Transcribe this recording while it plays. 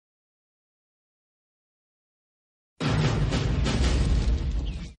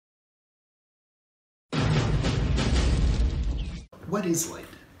what is light?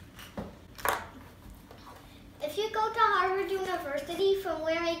 If you go to Harvard University, from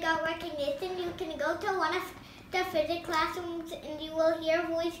where I got recognition, you can go to one of the physics classrooms and you will hear a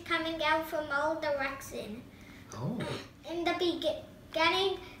voice coming out from all directions. Oh. In the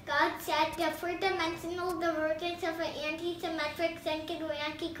beginning, God said the four-dimensional divergence of an anti-symmetric second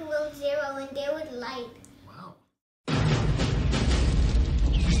rank equals 0, and there was light. Wow.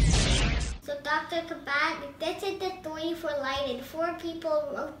 So Dr. Kabat, this is the story for light, and 4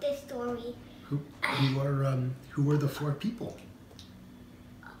 people wrote this story. Who were the 4 people?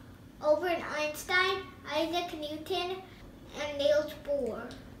 Albert Einstein, Isaac Newton, and Niels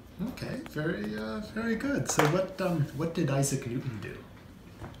Bohr. Okay, very good. So what did Isaac Newton do?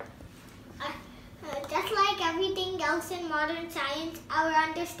 Just like everything else in modern science, our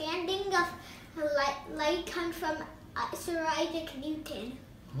understanding of light comes from Sir Isaac Newton.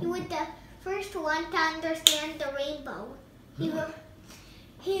 He was the first one to understand the rainbow.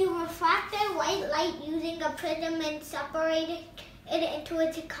 He refracted white light using a prism and separated it into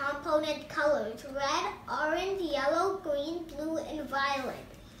its component colors: red, orange, yellow, green, blue, and violet.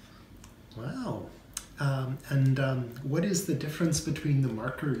 Wow. What is the difference between the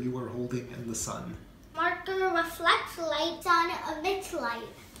marker you are holding and the sun? Marker reflects light, sun emits light.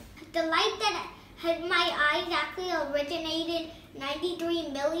 The light that hit my eyes actually originated 93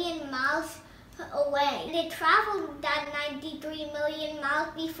 million miles away. It traveled that 93 million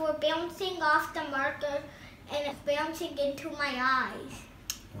miles before bouncing off the marker and bouncing into my eyes.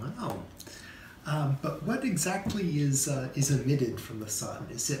 Wow. But what exactly is emitted from the sun?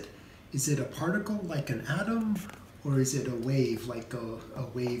 Is it a particle like an atom, or is it a wave like a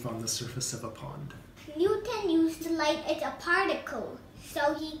wave on the surface of a pond? Newton used light as a particle,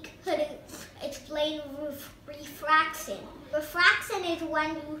 so he could explain refraction. Refraction is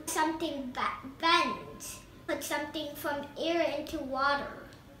when something bends, put something from air into water.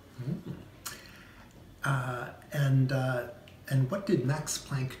 And what did Max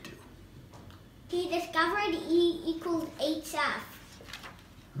Planck do? He discovered E equals hf.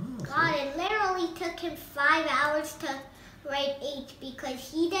 Oh, God, it literally took him 5 hours to write H because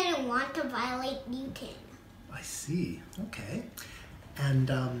he didn't want to violate Newton. I see. Okay. And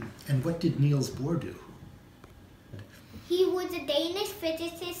what did Niels Bohr do? He was a Danish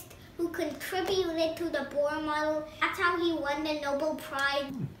physicist who contributed to the Bohr model. That's how he won the Nobel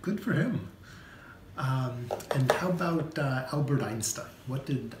Prize. Good for him. And how about Albert Einstein? What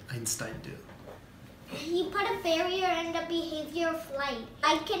did Einstein do? He put a barrier in the behavior of light.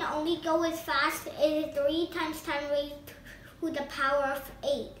 Light can only go as fast as 3 times 10 raised to the power of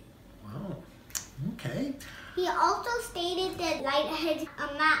 8. Wow. Okay. He also stated that light has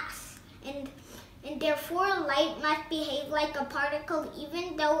a mass, and therefore light must behave like a particle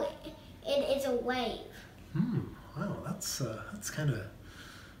even though it is a wave. Wow, that's a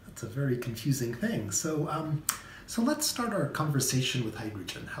very confusing thing. So let's start our conversation with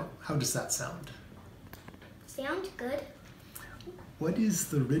hydrogen. How does that sound? Sounds good. What is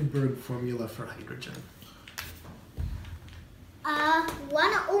the Rydberg formula for hydrogen? 1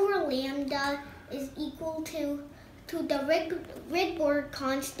 over lambda is equal to the Rydberg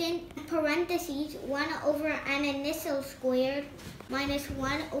constant, parentheses, 1 over n initial squared minus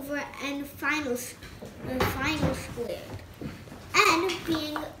 1 over n final squared. N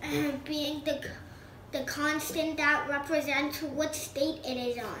being the constant that represents what state it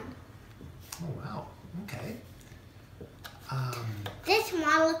is on. Oh, wow. Okay. This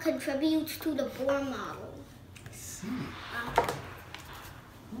model contributes to the Bohr model. I see.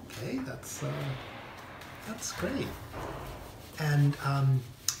 Okay, that's great. And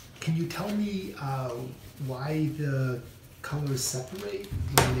can you tell me why the colors separate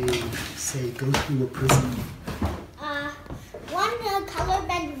when they, say, go through a prism? One color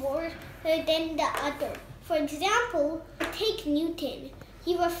bends more than the other. For example, take Newton.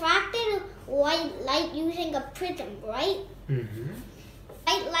 He refracted white light using a prism, right?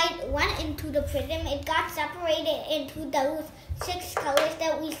 White light went into the prism. It got separated into those 6 colors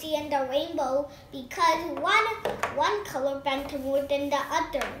that we see in the rainbow because one color bent more than the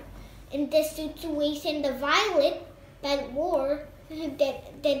other. In this situation, the violet bent more than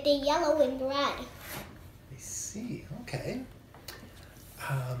the yellow and red. I see. Okay.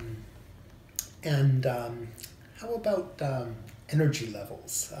 How about energy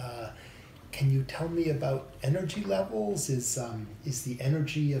levels? Can you tell me about energy levels? Is the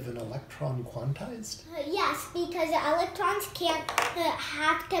energy of an electron quantized? Yes, because electrons can't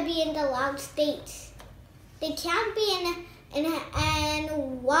have to be in the loud states. They can't be in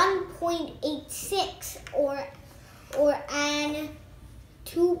 1.86 or n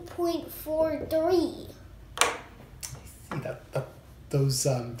 2.43. I see. those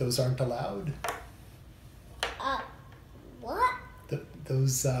aren't allowed? What?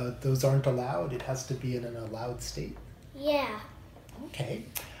 Those aren't allowed. It has to be in an allowed state. Yeah. Okay.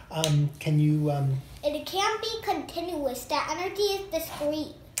 Can you? It can't be continuous. The energy is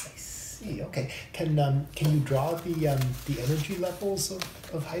discrete. I see. Okay. Can you draw the energy levels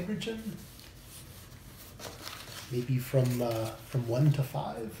of hydrogen? Maybe from 1 to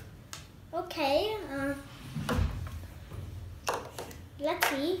 5. Okay. Let's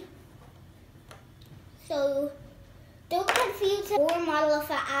see. So, don't confuse the Bohr model of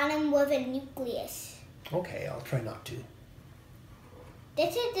an atom with a nucleus. Okay, I'll try not to.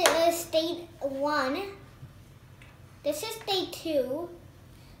 This is the state 1. This is state 2.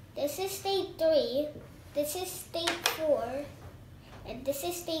 This is state 3. This is state 4. And this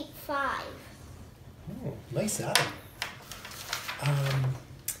is state 5. Oh, nice atom.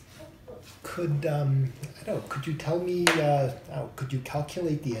 Could you tell me, could you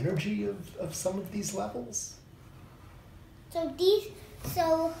calculate the energy of some of these levels? So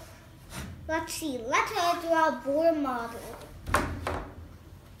let's see, let's draw a Bohr model.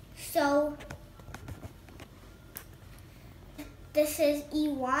 So this is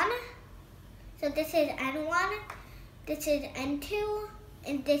E1, so this is N1, this is N2,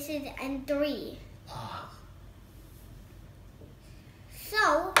 and this is N3.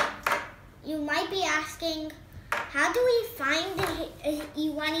 So you might be asking, how do we find the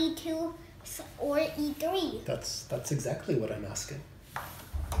E1, E2, or E3? That's exactly what I'm asking.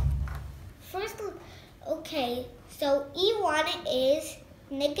 First, okay, so E1 is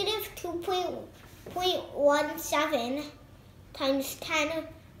negative 2.17 times 10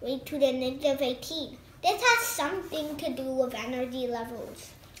 raised to the negative 18. This has something to do with energy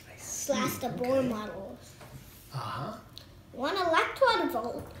levels / the Bohr models. Uh-huh. 1 electron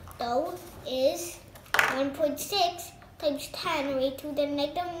volt, though, is 1.6 times 10 raised to the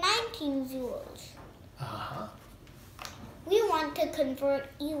negative 19 joules. Uh-huh. We want to convert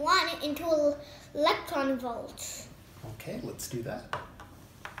E1 into electron volts. Okay, let's do that.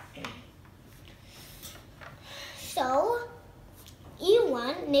 So,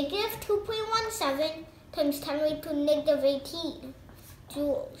 E1, negative 2.17 times 10 raised to negative 18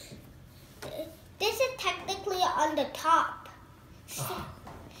 joules. This is technically on the top.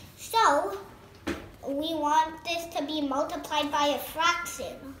 So, we want this to be multiplied by a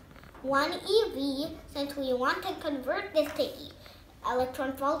fraction. 1 eV, since we want to convert this to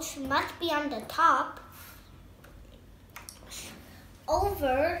electron volts, must be on the top,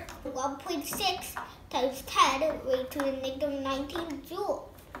 over 1.6 times 10 raised to the negative 19 joule.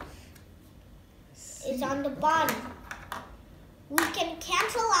 It's on the bottom. We can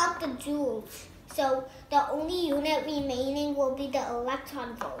cancel out the joules, so the only unit remaining will be the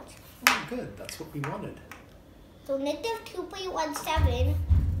electron volts. Oh, good, that's what we wanted. So negative 2.17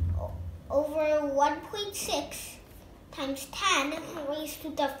 over 1.6 times 10 raised to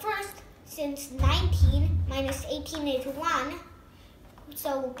the first, since 19 minus 18 is 1,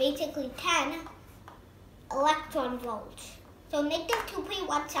 so basically 10 electron volts. So negative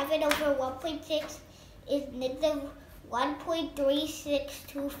 2.17 over 1.6 is negative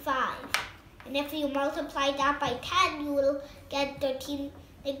 1.3625. And if you multiply that by 10, you will get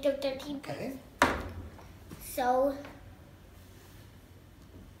negative 13. Okay. So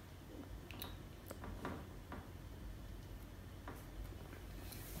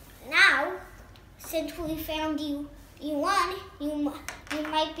now, since we found E1, you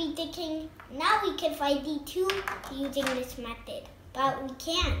might be thinking, now we can find E2 using this method, but we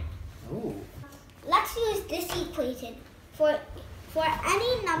can't. Oh. Let's use this equation. For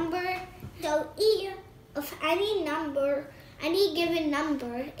any number, so E of any number, any given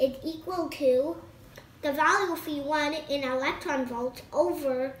number is equal to the value of E1 in electron volts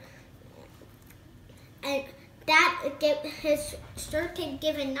over, and that his certain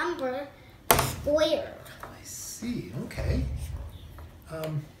given number squared. I see, okay.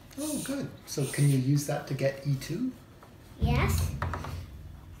 Oh, good. So can you use that to get E2? Yes.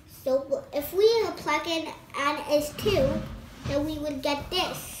 So if we plug in n is 2, then we would get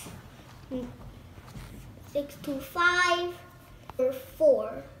this. 625 or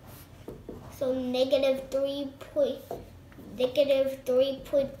 4. So negative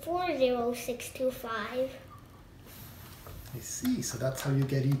 3.40625. I see. So that's how you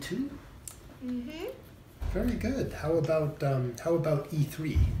get E2? Mm-hmm. Very good. How about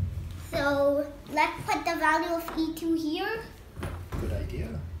E3? So let's put the value of E2 here. Good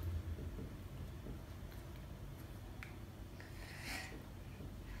idea.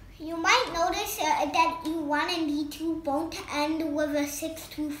 You might notice that E1 and E2 both end with a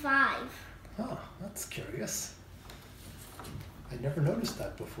 625. Oh, that's curious. I never noticed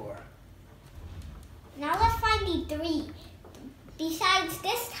that before. Now let's find E3. Besides,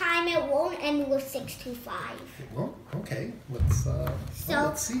 this time it won't end with 625. It won't? Okay, let's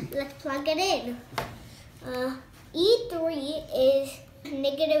see. Let's plug it in. E3 is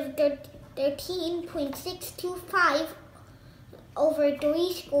negative 13.625 over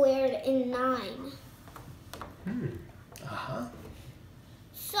 3 squared and 9.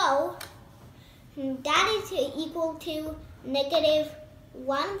 So that is equal to negative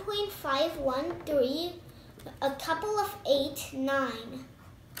 1.513, a couple of 8, 9.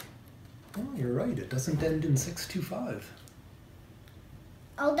 Oh, you're right. It doesn't end in 625.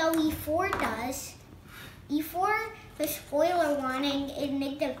 Although E4 does. E4, the spoiler warning, is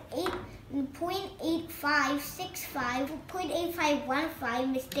negative 8.8565,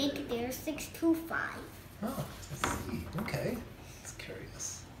 0.8515, mistake there, 625. Oh, I see. Okay. That's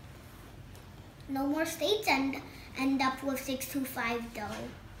curious. No more states end up with 625 though.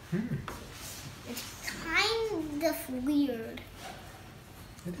 It's kind of weird.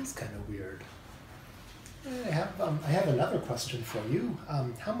 It is kind of weird. I have another question for you.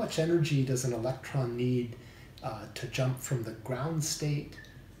 How much energy does an electron need to jump from the ground state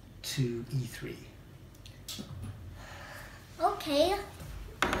to E3? Okay.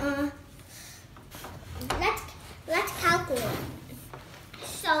 Let's calculate.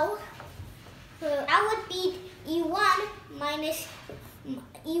 So that would be E1 minus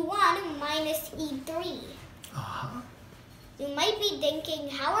E3. You might be thinking,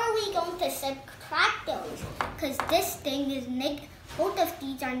 how are we going to subtract those? Because this thing is both of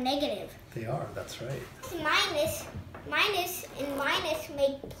these are negative. They are, that's right. Minus and minus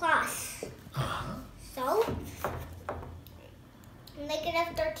make plus. So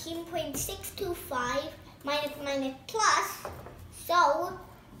negative 13.625 minus plus. So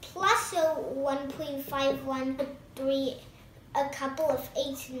plus 1.513, a couple of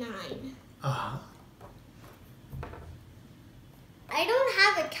 8, 9. I don't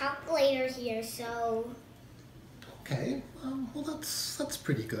have a calculator here, so. Okay, well that's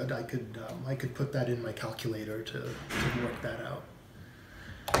pretty good. I could put that in my calculator to work that out.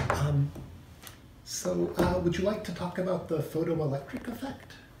 So would you like to talk about the photoelectric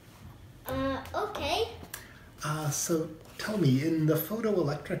effect? Okay. So tell me, in the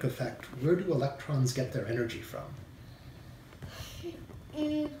photoelectric effect, where do electrons get their energy from?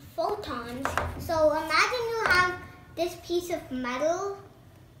 Photons. So imagine you have this piece of metal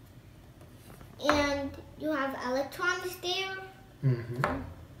and you have electrons there.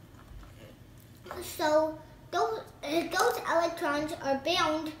 So those electrons are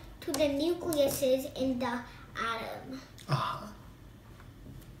bound to the nucleuses in the atom.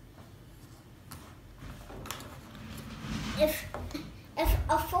 If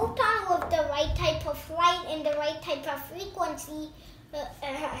a photon with the right type of light and the right type of frequency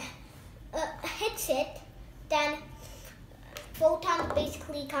hits it, then photons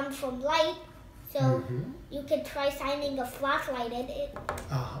basically come from light. So you could try shining a flashlight at it.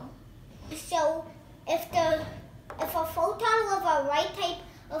 So if a photon with a right type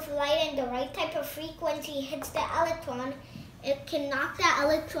of light and the right type of frequency hits the electron, it can knock the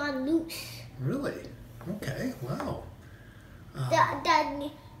electron loose. Really? Okay. Wow.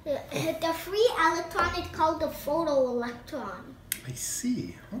 The free electron is called the photoelectron. I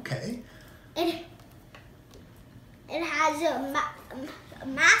see. Okay. It has a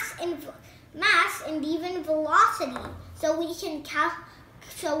mass and even velocity, so we can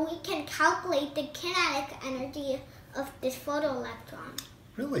calculate the kinetic energy of this photoelectron.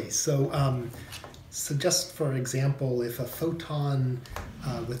 Really? So just for example, if a photon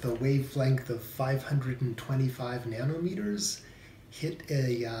with a wavelength of 525 nanometers hit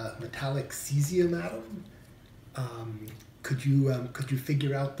a metallic cesium atom, could you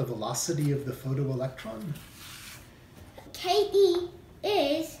figure out the velocity of the photoelectron? Ke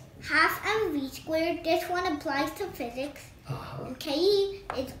is half mv squared. This one applies to physics. And Ke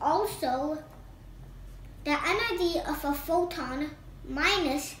is also the energy of a photon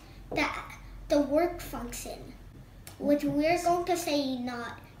minus the work function, which we're going to say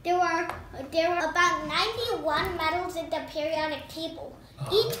not. There are about 91 metals in the periodic table,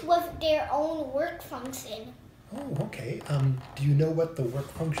 each with their own work function. Oh, okay. Do you know what the work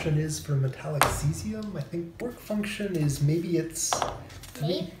function is for metallic cesium? I think work function is maybe it's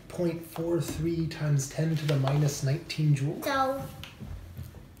 3.43 times 10 to the minus 19 joules. So,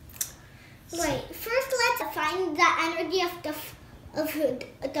 wait. First, let's find the energy of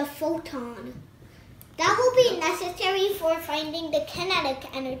the photon. That will be necessary for finding the kinetic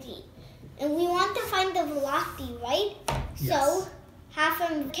energy, and we want to find the velocity, right? Yes. So, half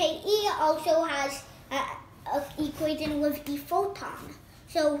of Ke also has equation with E photon.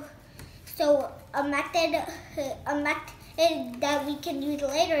 So a method that we can use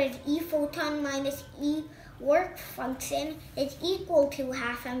later is E photon minus E work function is equal to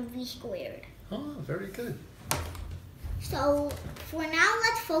half mv squared. Oh, very good. So for now,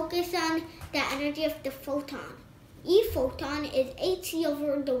 let's focus on the energy of the photon. E photon is hc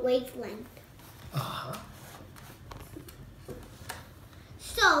over the wavelength. Uh-huh.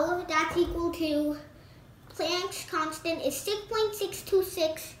 So that's equal to Planck's constant is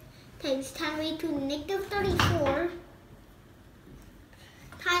 6.626 times 10 raised to negative 34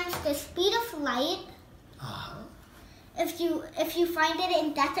 times the speed of light. Uh-huh. If you find it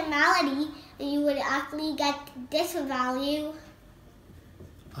in decimality, you would actually get this value.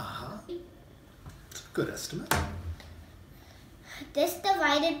 Uh-huh. It's a good estimate. This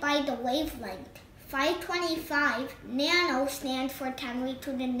divided by the wavelength. 525 nano stands for 10 raised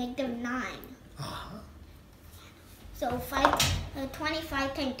to the negative 9. Uh-huh. So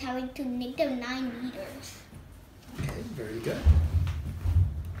 525 times 10 raised to negative 9 meters. Okay, very good.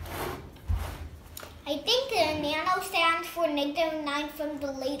 I think nano stands for negative 9 from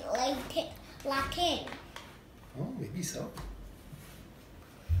the late Latin. Oh, maybe so.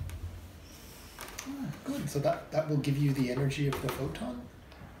 Ah, good. So that will give you the energy of the photon?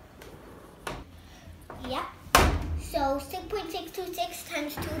 Yep. So 6.626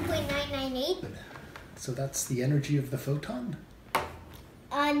 times 2.998. So that's the energy of the photon?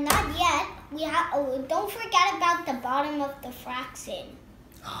 Not yet. We have. Oh, don't forget about the bottom of the fraction.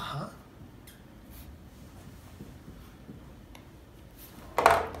 Uh-huh.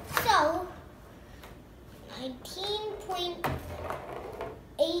 So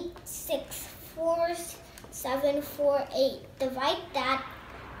 19.864748. Divide that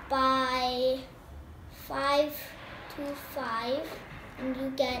by 525 and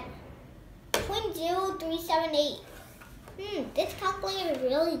you get 0.0378. This calculator is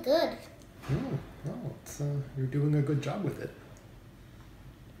really good. Oh, no, it's, you're doing a good job with it.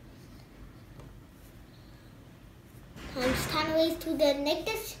 Times 10 raised to the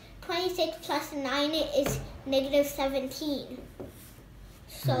negative 26 plus 9 is negative 17.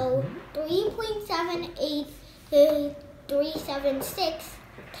 So 3.78376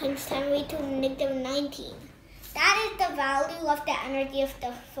 times 10 raised to negative 19. That is the value of the energy of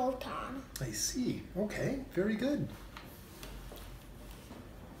the photon. I see. Okay, very good.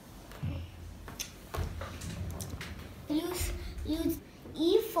 Use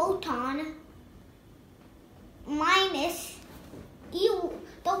E photon minus E,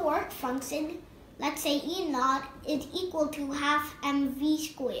 the work function, let's say E naught, is equal to half mv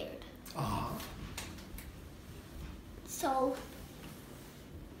squared. Uh-huh. So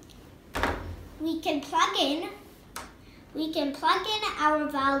we can plug in our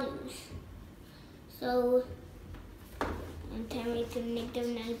values. So 10 raised to negative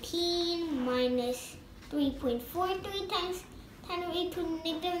 19 minus 3.43 times 10 raised to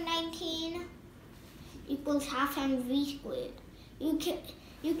negative 19 equals half mv squared. You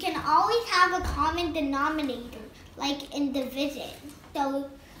can always have a common denominator, like in division. So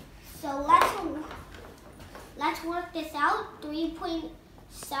let's work this out.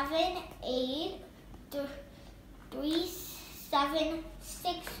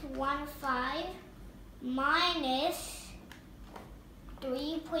 3.78371615 minus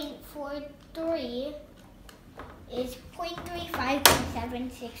 3.43 is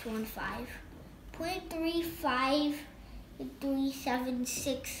 0.353615.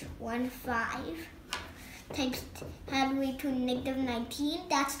 0.353615 times 10 raised to negative 19.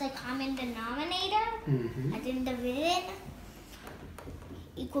 That's the common denominator, as in division,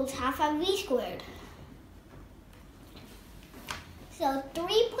 equals half mv squared. So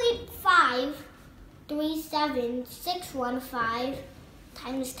 3.537615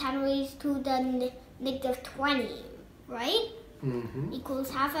 times 10 raised to the negative 20, right?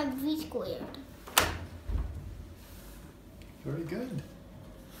 Equals half mv squared. Very good.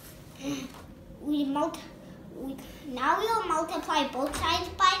 Now we'll multiply both sides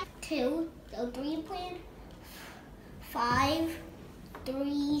by 2. So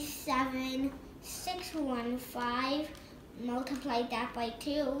 3.537615 multiply that by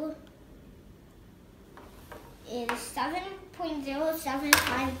 2 is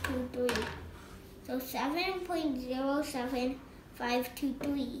 7.07523. So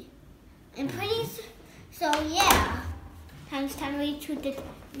 7.07523. And times 10 raised to the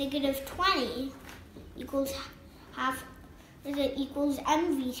negative 20 equals equals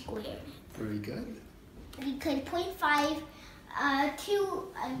mv squared. Very good. Because 0.52,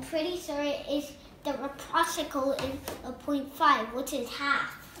 I'm pretty sure is the reciprocal is a 0.5, which is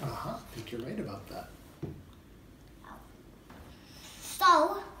half. Uh-huh. I think you're right about that.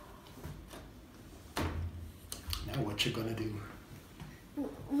 So, Now what you gonna do?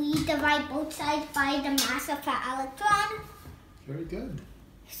 we divide both sides by the mass of an electron, Very good.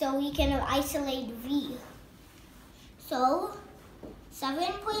 so we can isolate V. So,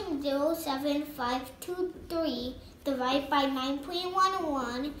 7.07523 divided by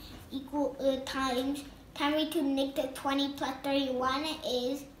 9.11 equal times 10 raised to negative 20 plus 31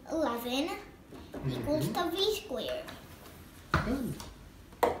 is 11 equals to V squared. Good.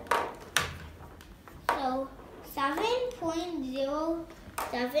 So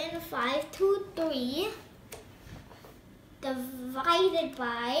 7.07523 divided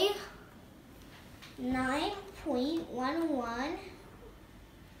by 9.11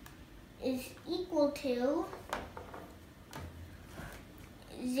 is equal to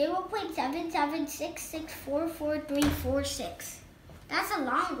 0.7766444346. That's a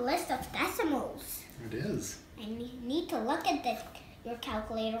long list of decimals. It is. And you need to look at this, your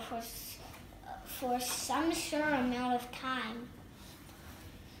calculator for some sure amount of time.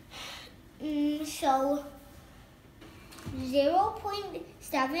 So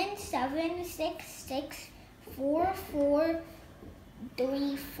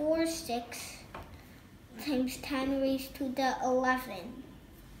 0.7766444346 times 10 raised to the 11.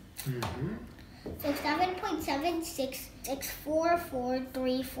 So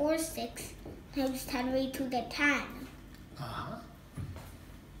 7.766444346 times 10 raised to the 10.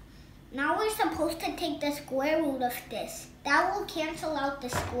 Now we're supposed to take the square root of this. That will cancel out the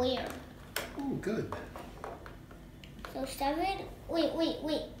square. Oh, good. So 7, wait.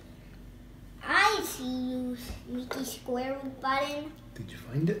 I see you, sneaky square root button. Did you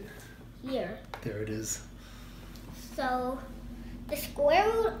find it? Here. There it is. So the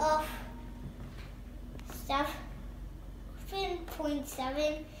square root of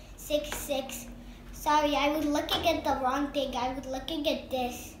 7.766. Sorry, I was looking at the wrong thing. I was looking at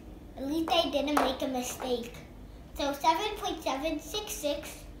this. At least I didn't make a mistake. So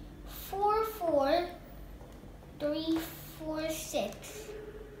 7.766444346.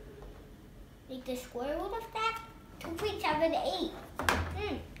 Make the square root of that? 2.78.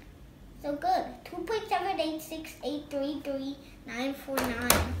 So good.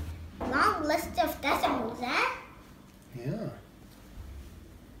 2.786833949. Long list of decimals, eh? Yeah.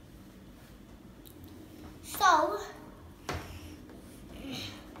 So,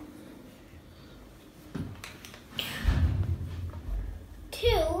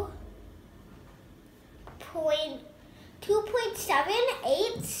 two point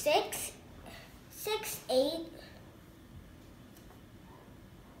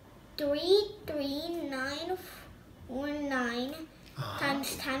 7.866833949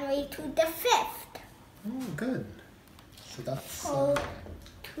 times 10 raised to the 5th. Oh, good. So that's...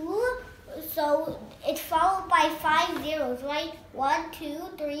 So it's followed by 5 zeros, right? 1, 2,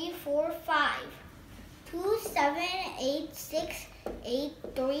 3, 4, 5. 2, 7, 8, 6, 8,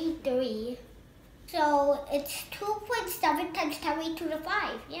 3, 3. So it's 2.7 times 10 raised to the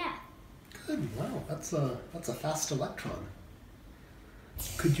 5. Yeah. Good. Wow, that's a fast electron.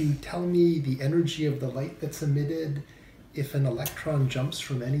 Could you tell me the energy of the light that's emitted if an electron jumps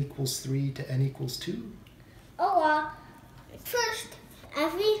from n equals 3 to n equals 2? First,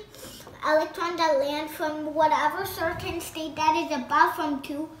 every electron that lands from whatever certain state that is above from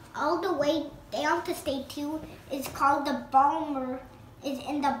 2 all the way down to state 2 is called the Balmer, is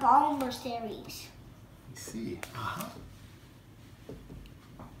in the Balmer series. I see.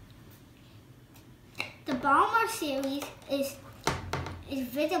 The Balmer series is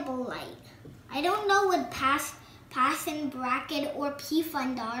visible light. I don't know what Passon bracket or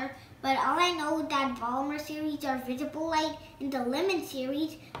P-fund are, but all I know is that Balmer series are visible light, and the Lemon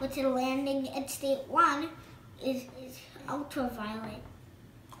series, which is landing at state 1, is ultraviolet.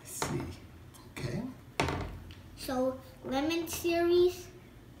 I see. Okay. So Lemon series,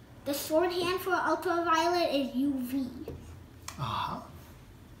 the shorthand for ultraviolet is UV.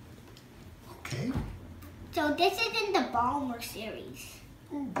 Okay. So this is in the Balmer series.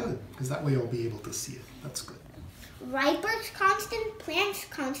 Oh, good. Because that way I'll be able to see it. That's good. Rydberg's constant, Planck's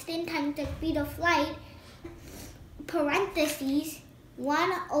constant times the speed of light, parentheses,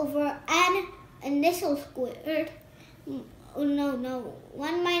 1 over n initial squared.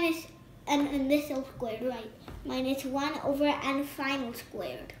 1 minus n initial squared, right? Minus 1 over n final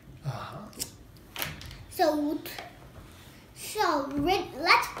squared. So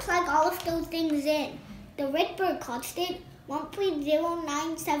let's plug all of those things in. The Rydberg constant,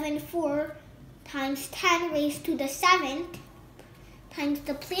 1.0974 times 10 raised to the 7th times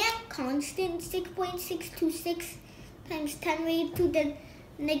the Planck constant, 6.626 times 10 raised to the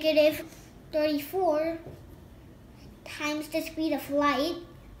negative 34 times the speed of light.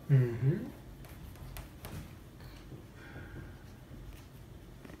 Mm-hmm.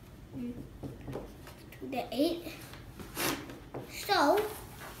 To the 8. So,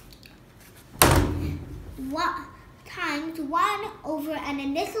 what times 1 over an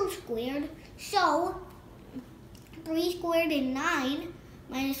initial squared. So, 3 squared is 9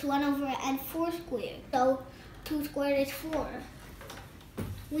 minus 1 over n 4 squared. So, 2 squared is 4.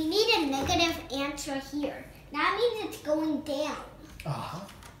 We need a negative answer here. That means it's going down. Uh-huh.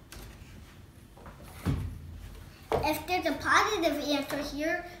 If there's a positive answer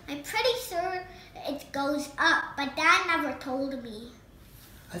here, I'm pretty sure it goes up, but Dad never told me.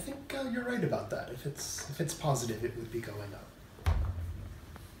 I think you're right about that. If it's positive, it would be going up.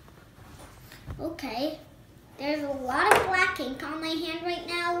 Okay. There's a lot of black ink on my hand right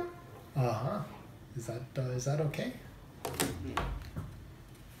now. Uh-huh. Is that okay?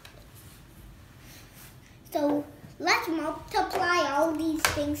 So let's multiply all these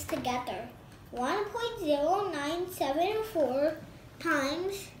things together. 1.0974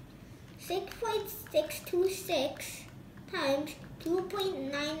 times 6.626 times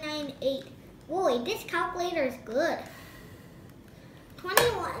 2.998. Boy, this calculator is good.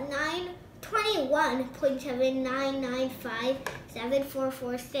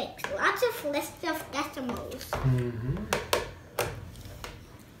 21.79957446. Lots of lists of decimals. Mm-hmm.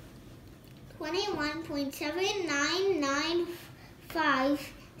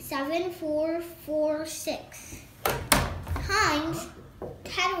 21.79957446 times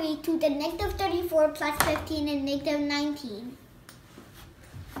 10 raised to the negative 34 plus 15 and negative 19.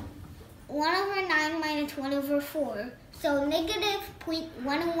 1 over 9 minus 1 over 4. So negative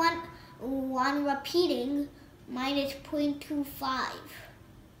 0.111 repeating minus 0.25.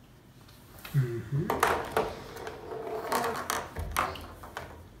 Mm-hmm.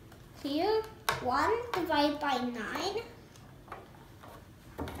 Here, 1 divided by 9.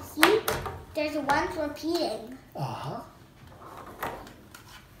 See, there's 1 repeating. Uh-huh.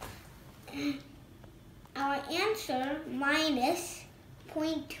 Our answer minus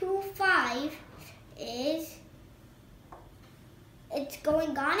 0.25 is, it's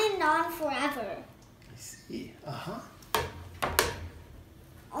going on and on forever. I see. Uh-huh.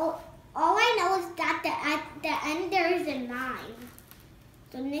 All I know is that at the end there is a 9.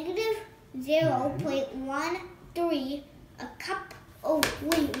 So negative 0.13, a cup, oh,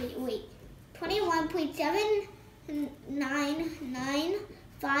 wait.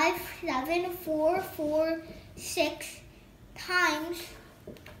 21.79957446 times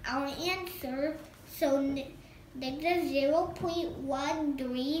our answer. So negative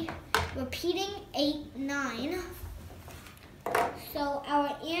 0.13, repeating 89. So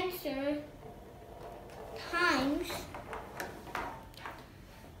our answer times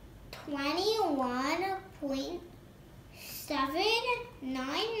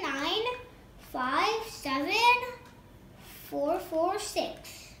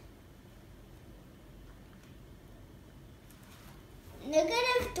 21.79957446.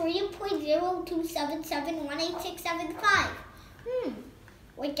 Negative 3.02771867.5.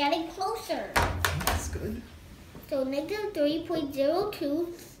 We're getting closer. That's good. So negative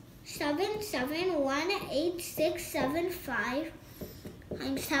 3.02771867.5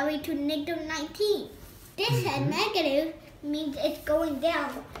 times 10 raised to negative 19. This and negative means it's going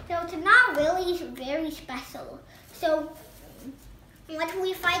down. So it's not really very special. So once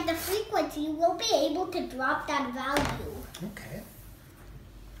we find the frequency, we'll be able to drop that value. Okay.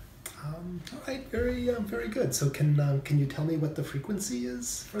 All right. Very good. So can you tell me what the frequency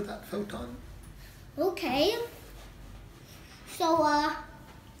is for that photon? Okay. So I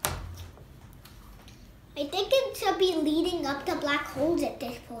think it should be leading up to black holes at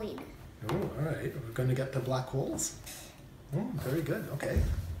this point. Oh, all right. We're going to get to black holes. Oh, very good. Okay.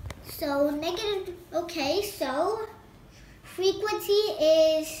 So negative. Okay. So frequency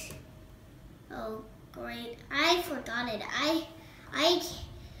is. Oh, great! I forgot it.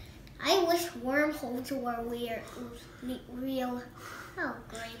 I wish wormholes were real. Oh,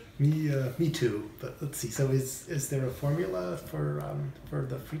 great. Me too. But let's see. So is there a formula for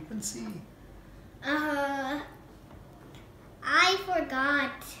the frequency? I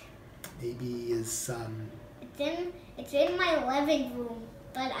forgot. Maybe is It's in my living room,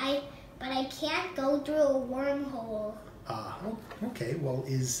 but I can't go through a wormhole. Okay. Well,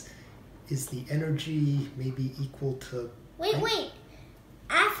 is the energy maybe equal to? Wait.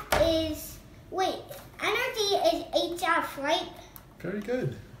 Energy is HF, right? Very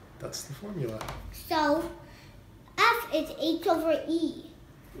good. That's the formula. So F is H over E,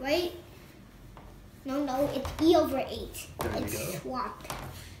 right? No, it's E over H. There you It's go. swapped.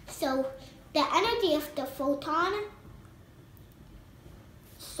 So the energy of the photon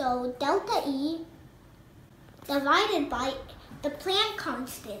So delta E divided by the Planck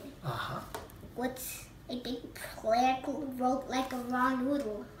constant. What's I think Planck wrote like a raw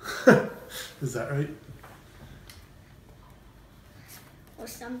noodle. Is that right? Or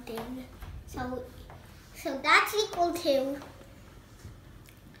something. So that's equal to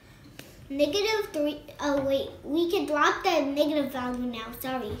 -3. Oh wait, we can drop the negative value now.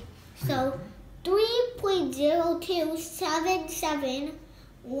 Sorry. So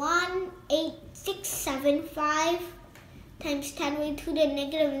 3.027718675 times 10 raised to the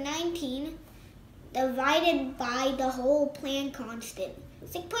 -19 divided by the whole Planck constant.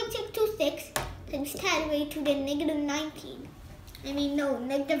 6.626 times 10 raised to the -19. I mean, no,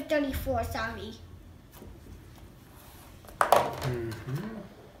 -34, sorry.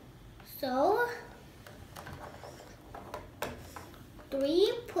 So,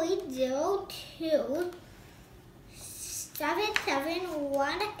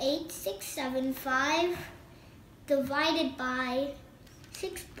 3.027718675 divided by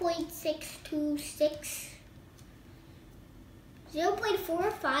 6.626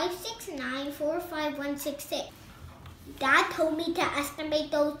 0.456945166. Dad told me to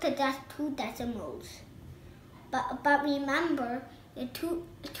estimate those to just 2 decimals. But remember, the two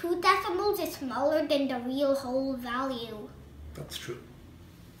decimals is smaller than the real whole value. That's true.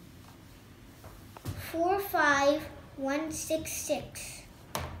 45166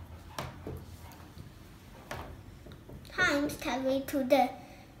 times 10 raised to the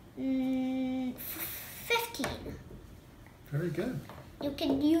 15. Very good. You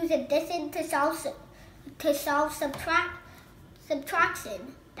can use addition to solve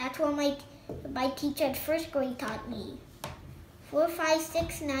subtraction. That's what my teacher at first grade taught me.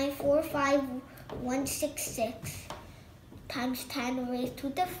 456945166 times 10 raised to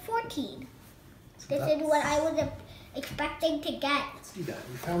the 14. So this is what I was expecting to get. Let's do that.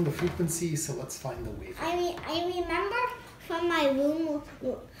 We found the frequency, so let's find the wave. I remember from my room,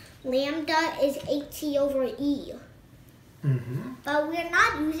 lambda is hc/E. But we're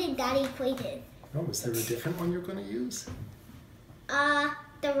not using that equation. Oh, is there a different one you're going to use?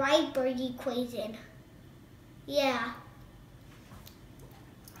 The Rydberg equation. Yeah.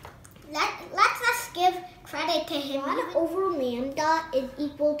 Let's just give credit to him. 1 over lambda is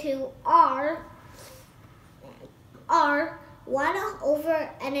equal to R 1 over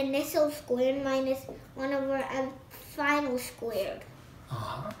an initial squared minus 1 over a final squared.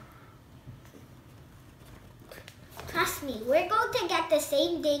 Trust me, we're going to get the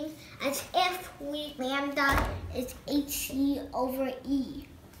same thing as if lambda is hc/E.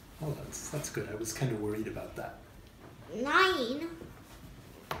 Oh, that's good. I was kind of worried about that. 9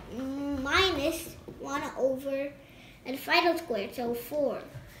 minus 1 over and final squared, so 4.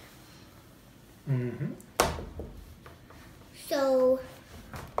 So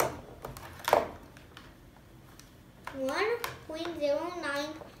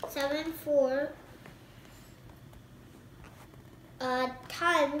 1.0974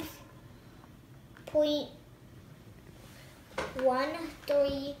 times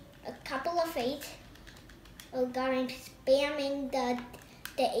 0.13, a couple of 8. Oh god, I'm spamming the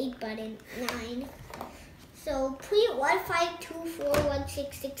 8 button. 9. So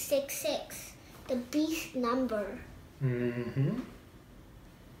 0.152416666, the beast number.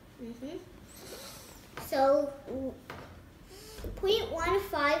 So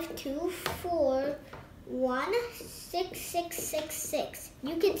 0.152416666.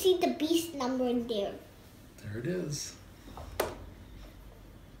 You can see the beast number in there. There it is.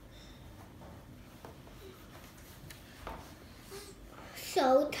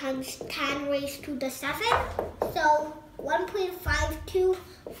 So times 10 raised to the 7. So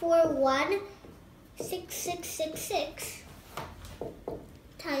 1.52416666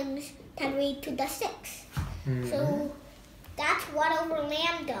 times 10 raised to the 6. So that's 1 over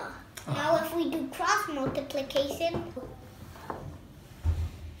lambda. Now if we do cross multiplication,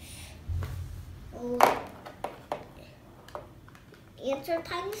 answer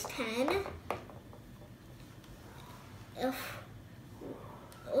times 10.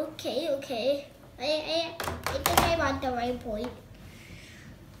 Okay. I think I'm on the right point.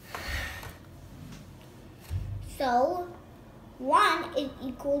 So 1 is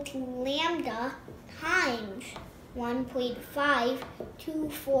equal to lambda times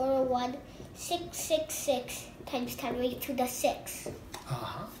 1.5241666 times 10 raised to the 6.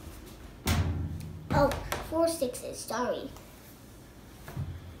 Oh, 4 6s, sorry.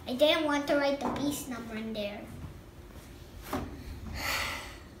 I didn't want to write the beast number in there.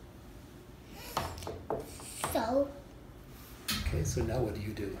 So. Okay, so now what do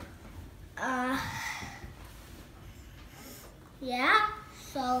you do? Yeah.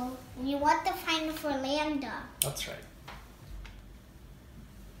 So we want to find for lambda. That's right.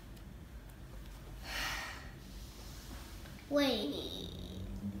 Wait.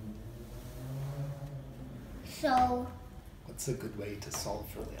 So. What's a good way to solve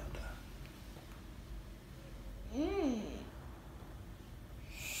for lambda?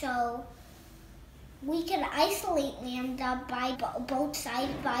 So we can isolate lambda by both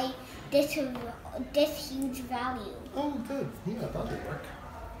sides by this huge value. Oh, good. Yeah, that'll work.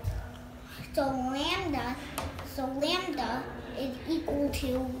 So lambda is equal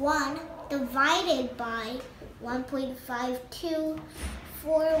to 1 divided by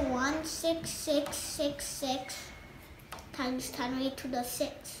 1.52416666 times 10 raised to the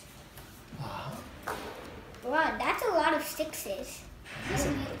 6. Uh-huh. Wow, that's a lot of 6s. That's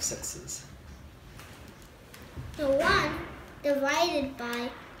a lot of 6s. So 1 divided by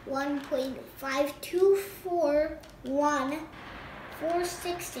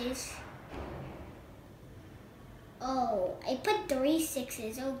 1.524146. Oh, I put 3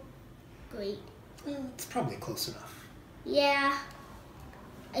 6s. Oh, great. Well, it's probably close enough. Yeah.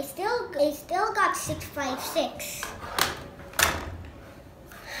 I still got 656.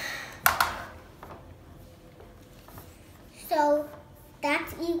 So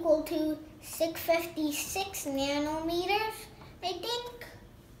that's equal to 656 nanometers, I think.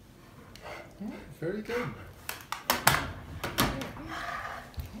 Very good.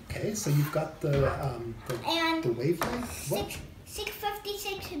 Okay, so you've got the wavelength.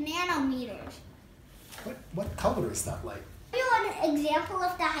 656 nanometers. What color is that light? Give you an example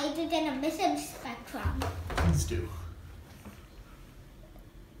of the hydrogen emission spectrum. Please do.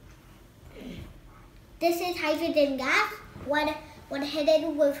 This is hydrogen gas. When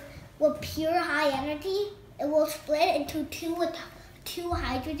hidden with pure high energy, it will split into two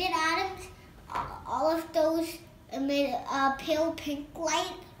hydrogen atoms. All of those emit a pale pink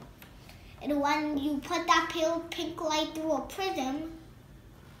light. And when you put that pale pink light through a prism,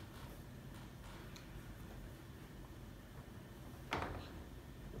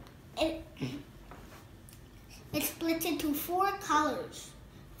 it splits into 4 colors: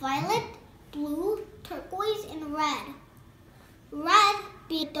 violet, blue, turquoise, and red. Red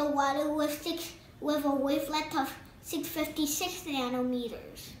being the one with a wavelength of 656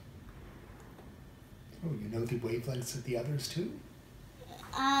 nanometers. Oh, you know the wavelengths of the others too?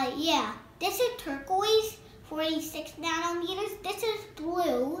 Yeah. This is turquoise, 46 nanometers. This is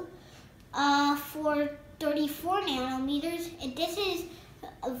blue, for 34 nanometers, and this is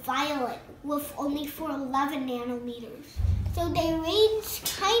violet with only for 11 nanometers. So they range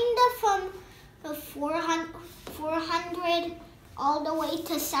kind of from the 400 all the way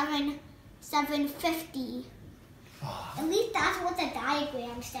to 750. At least that's what the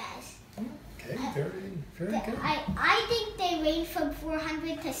diagram says. Okay, very good. I think they range from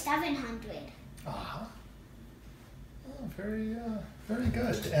 400 to 700. Uh-huh. Oh, very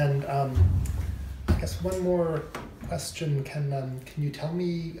good. And I guess one more question. Can you tell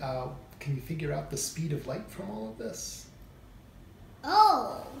me, can you figure out the speed of light from all of this?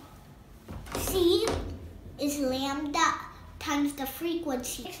 Oh. C is lambda times the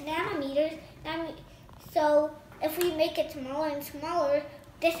frequency. 6 nanometers. So if we make it smaller and smaller,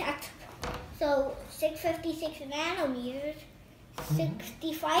 so 656 nanometers,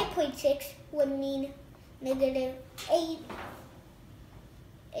 65.6 would mean -8,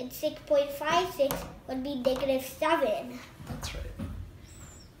 and 6.56 would be -7. That's right.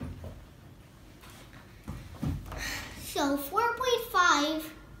 So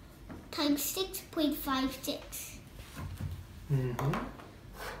 4.5 times 6.56. Mm-hmm.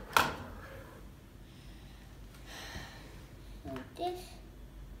 So this.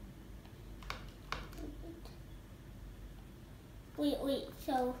 Wait.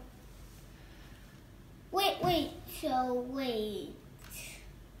 So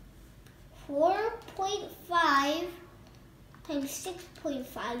 4.5 times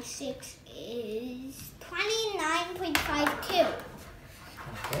 6.56 is 29.52.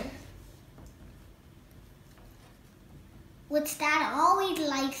 Okay. Which Dad always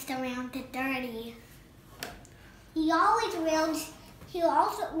likes to round to 30. He also rounds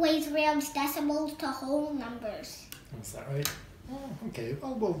decimals to whole numbers. Is that right? Oh, okay.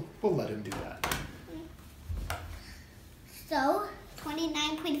 Well, we'll let him do that. So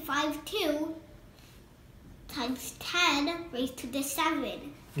 29.52 times 10 raised to the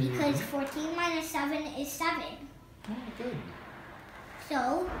 7, because 14 minus 7 is 7. Oh, good.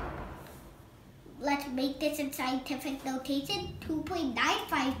 So let's make this in scientific notation.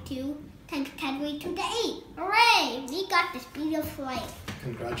 2.952 times 10 raised to the 8. Hooray! We got the speed of light.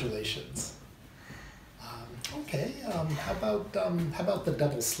 Congratulations. Okay. How about the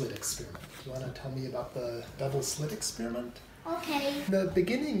double slit experiment? Do you want to tell me about the double slit experiment? Okay. In the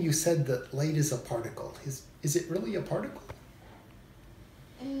beginning, you said that light is a particle. Is it really a particle?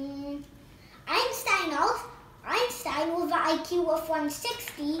 Einstein with an IQ of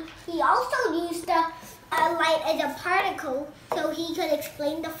 160, he also used the light as a particle so he could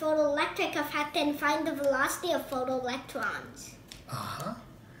explain the photoelectric effect and find the velocity of photoelectrons. Uh-huh.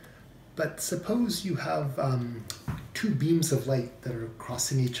 But suppose you have two beams of light that are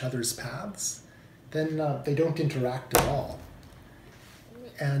crossing each other's paths, then they don't interact at all.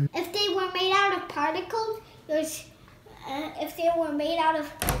 And if they were made out of particles,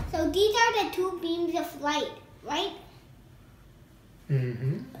 so these are the two beams of light, right?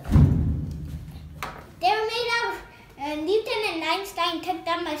 Mm-hmm. They were made out of, Newton and Einstein took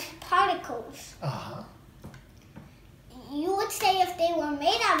them as particles. Uh-huh. You would say if they were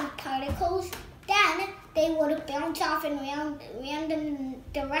made out of particles, then they would bounce off in random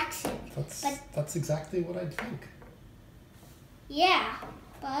directions. That's exactly what I'd think. Yeah,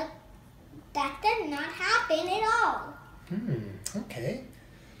 but that did not happen at all. Okay.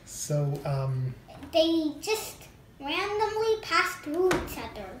 So, they just randomly pass through each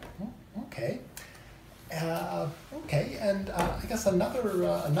other. Okay. Okay, and I guess another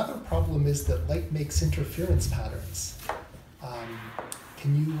problem is that light makes interference patterns.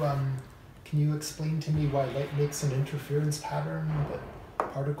 Can you explain to me why light makes an interference pattern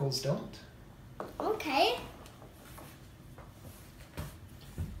but particles don't? Okay.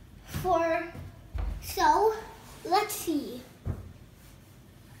 So let's see.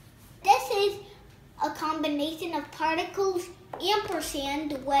 This is a combination of particles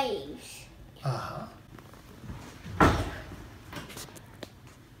ampersand waves. Uh-huh.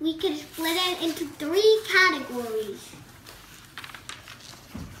 We can split it into three categories.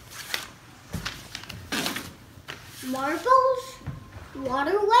 Marbles,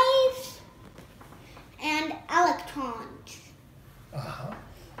 water waves, and electrons. Uh-huh.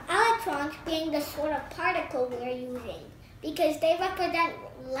 Electrons being the sort of particle we're using because they represent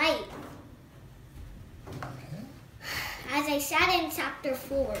light. Okay. As I said in chapter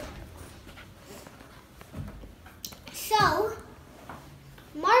 4. So,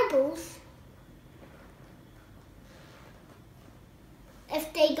 marbles,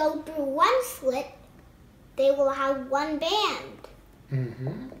 if they go through one slit, they will have one band.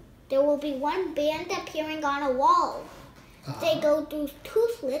 Mm-hmm. There will be one band appearing on a wall. If they go through two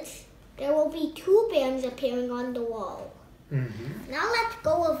slits, there will be two bands appearing on the wall. Mm-hmm. Now let's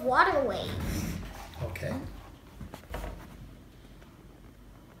go with water waves. Okay.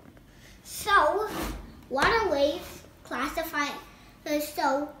 So, water waves classify,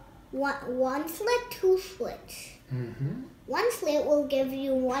 so one slit, two slits. Mm-hmm. One slit will give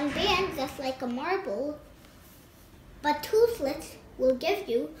you one band, just like a marble, but two slits will give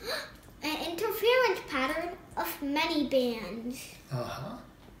you an interference pattern of many bands. Uh-huh.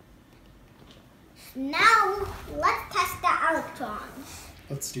 Now, let's test the electrons.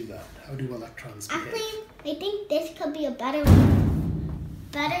 Let's do that. How do electrons behave? Actually, I think this could be a better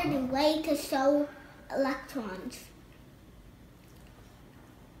way to show electrons.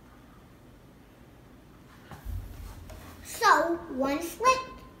 So, one slit,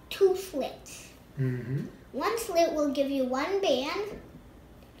 two slits. Mm-hmm. One slit will give you one band,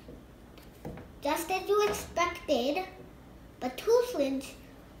 just as you expected, but two slits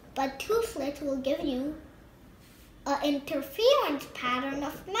will give you an interference pattern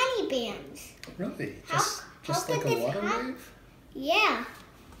of many bands. Really? How Just like could a this water happen? wave? Yeah,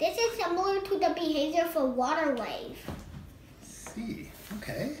 this is similar to the behavior of a water wave. See.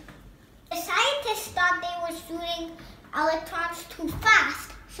 Okay. The scientists thought they were shooting electrons too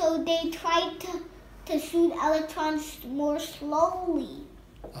fast, so they tried to shoot electrons more slowly.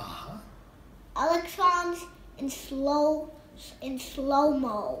 Uh-huh. Electrons in slow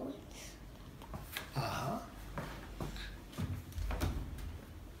mode. Uh-huh.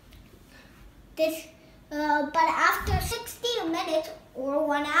 But after 60 minutes or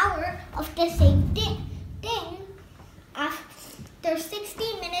 1 hour of the same thing, after 60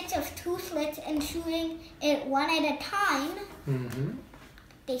 minutes of two slits and shooting it one at a time, Mm-hmm.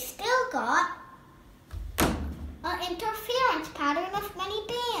 they still got an interference pattern of many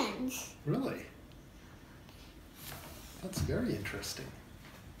bands. Really? That's very interesting.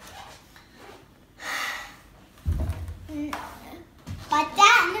 But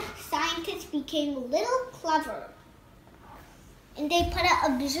then scientists became a little clever, and they put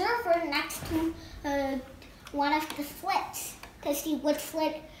an observer next to one of the slits to see which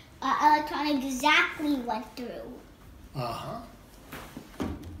slit electron exactly went through. Uh-huh.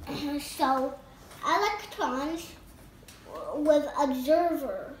 So electrons with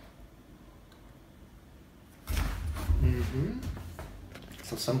observer. Mm-hmm.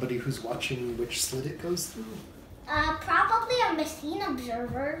 So somebody who's watching which slit it goes through? Probably a machine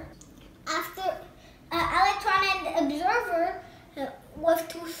observer. After electron and observer with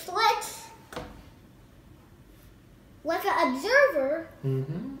two slits. With an observer,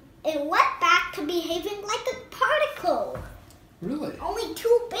 it went back to behaving like a particle. Really? Only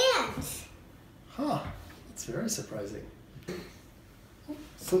two bands. Huh. That's very surprising.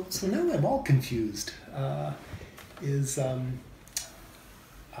 So now I'm all confused. Is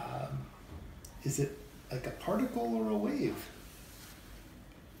it like a particle or a wave?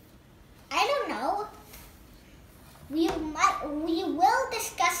 I don't know. We will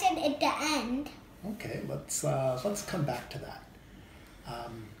discuss it at the end. Okay, let's come back to that.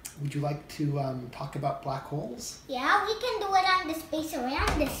 Would you like to talk about black holes? Yeah, we can do it on the space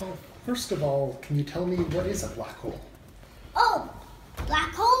around this. Well, first of all, can you tell me what is a black hole? Oh,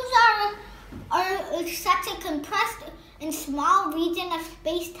 black holes are such a compressed and small region of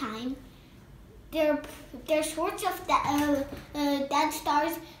space-time. They're sorts of dead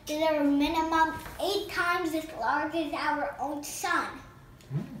stars that are minimum 8 times as large as our own sun.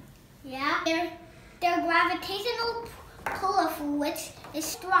 Yeah, their gravitational pull of which is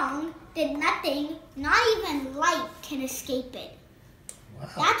strong that nothing, not even light, can escape it. Wow.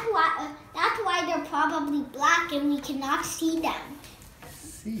 That's why they're probably black and we cannot see them. I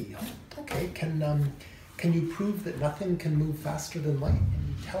see. Okay. Can you prove that nothing can move faster than light? Can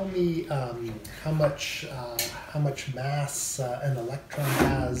you tell me how much mass an electron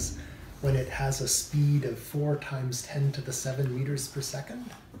has when it has a speed of 4 × 10⁷ meters per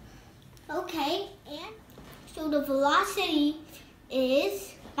second? Okay, and so the velocity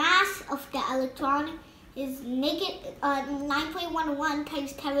is mass of the electron is -9.11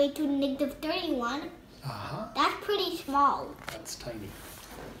 times 10⁻⁻31. That's pretty small. That's tiny.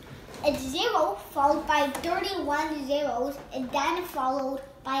 It's 0 followed by 31 zeros and then followed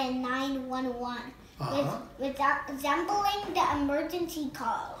by a 911, resembling the emergency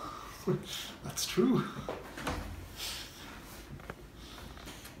call. That's true.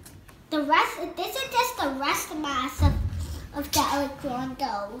 This is just the rest mass of the electron,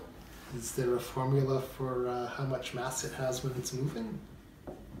 though. Is there a formula for how much mass it has when it's moving?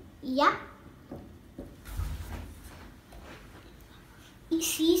 Yep.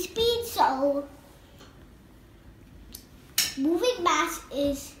 C speed, so moving mass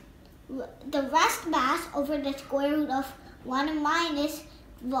is the rest mass over the square root of 1 minus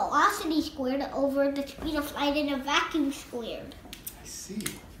velocity squared over the speed of light in a vacuum squared. I see.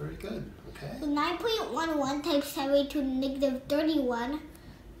 Very good. Okay. So 9.11 times 10⁻⁻31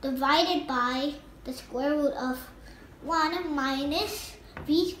 divided by the square root of 1 minus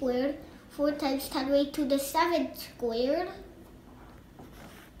v squared 4 times 10⁻⁷ squared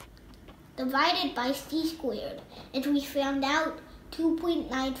divided by c squared. And we found out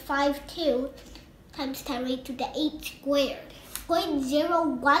 2.952 times 10⁸ squared.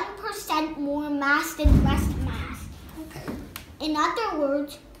 0.01% more mass than rest mass. Okay. In other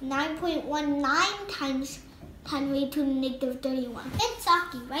words, 9.19 times 10⁻⁻31. It's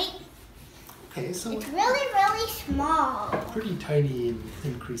sucky, right? Okay, so it's really, really small. Pretty tiny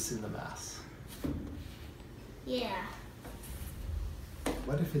increase in the mass. Yeah.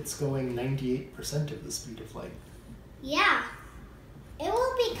 What if it's going 98% of the speed of light? Yeah. It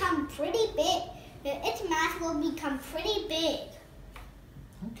will become pretty big. Its mass will become pretty big.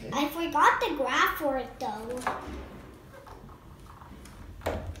 Okay. I forgot the graph for it, though.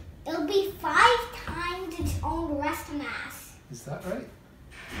 It'll be 5 times its own rest mass. Is that right?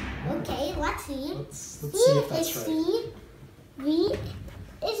 Okay, let's see. Let's see if that's right. C, V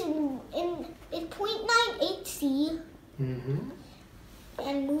is 0.98 C.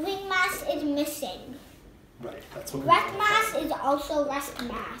 And moving mass is missing. Right, that's what rest mass is also rest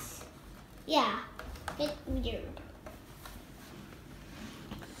mass. Yeah, it's weird.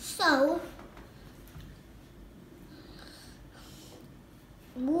 So,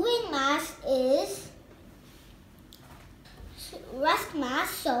 moving mass is rest mass,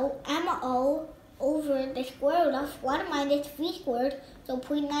 so MO over the square root of 1 minus v squared, so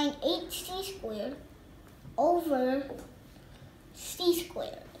 0.98 c squared over c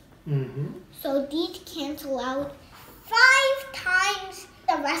squared. So these cancel out 5 times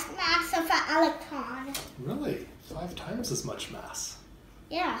the rest mass of an electron. Really? 5 times as much mass?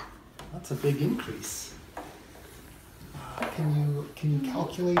 Yeah. That's a big increase. Can you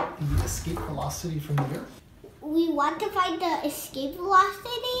calculate the escape velocity from the Earth? We want to find the escape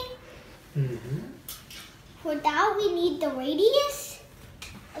velocity. For that, we need the radius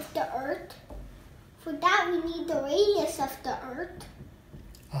of the Earth For that, we need the radius of the Earth.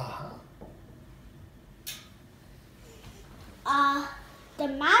 The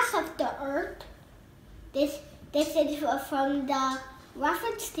mass of the Earth. This is from the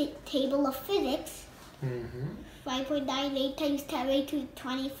reference table of physics. 5.98 times 10 raised to the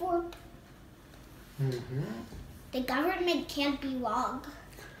 24th. The government can't be wrong.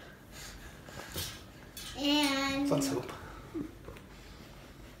 And let's hope.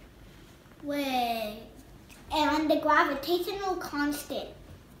 And the gravitational constant.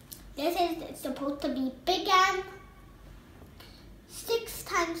 This is supposed to be big M.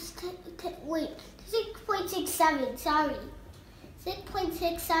 6.67. Sorry,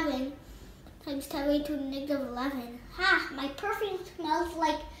 6.67 times 10 raised to the negative 11. Ha! My perfume smells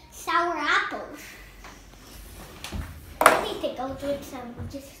like sour apples. I need to go drink some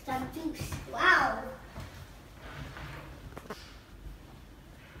juice. Wow.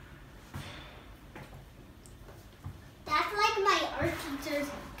 That's like my art teacher's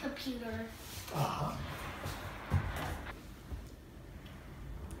computer.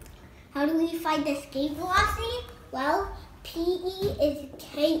 How do we find the escape velocity? Well, PE is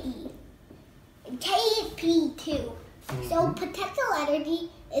KE. K is P too. So potential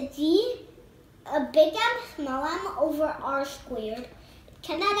energy is G, a big M, small m over R squared.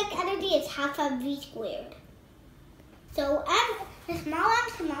 Kinetic energy is half of V squared. So the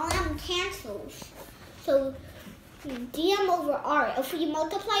small m cancels. So dm over r. If we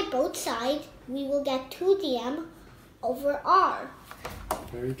multiply both sides, we will get 2dm over r.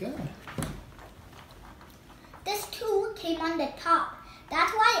 Very good. This 2 came on the top.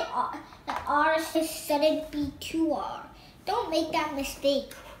 That's why the r shouldn't be 2r. Don't make that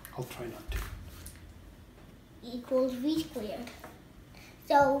mistake. I'll try not to. Equals v squared.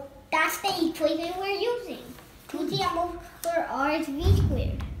 So that's the equation we're using. 2dm over r is v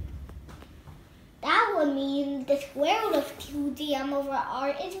squared. That would mean the square root of 2dm over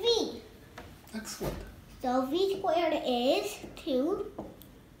r is v. Excellent. So v squared is 2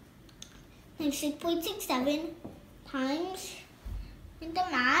 times 6.67 times the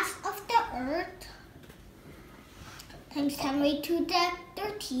mass of the Earth times 10 raised to the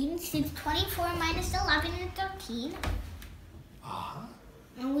 13, since 24 minus 11 is 13.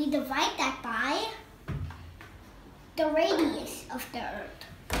 And we divide that by the radius of the Earth.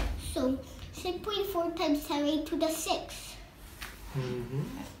 So 6.4 times 10 raised to the 6.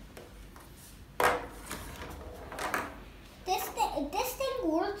 This thing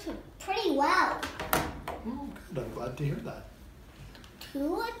works pretty well. Oh, good. I'm glad to hear that.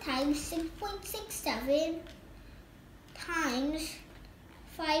 2 times 6.67 times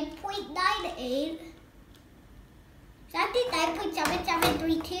 5.98. That's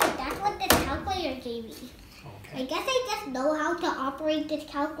 9.7732. That's what this calculator gave me. Okay. I guess I just know how to operate this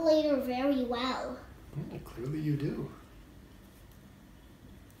calculator very well. Clearly you do.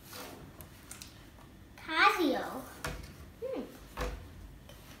 Casio.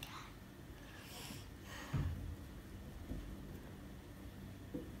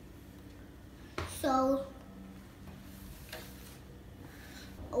 So,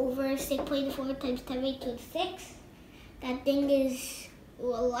 over 6.4 times 10 raised to 6. That thing is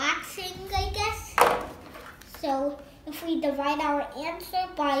relaxing, I guess. So, if we divide our answer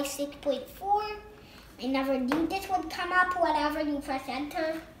by 6.4, I never knew this would come up whenever you press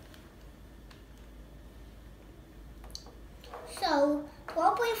enter. So,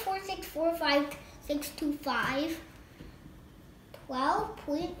 12.4645625.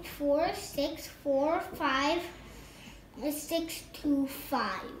 12.4645625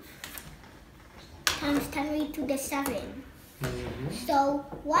 times 10 raised to the 7. So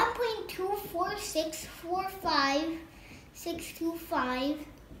 1.24645625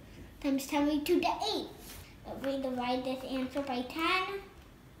 times 10 raised to the 8. If we divide this answer by 10,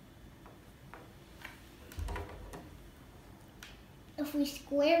 if we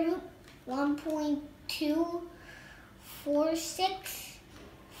square root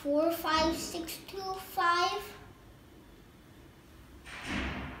 1.24645625,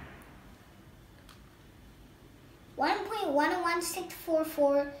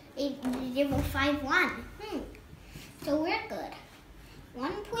 1.1164485051. So we're good.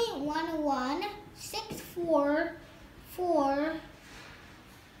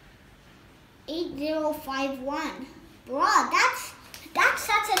 1.1164485051. Bruh, that's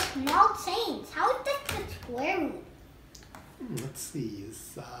such a small change. How is this the square root? Let's see.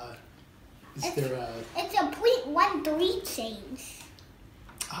 It's a 0.13 change.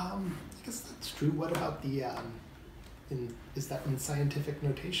 I guess that's true. What about the is that in scientific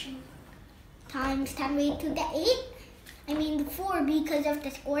notation? Times 10 raised to the 8. I mean the 4 because of the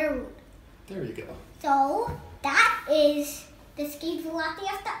square root. There you go. So that is the escape velocity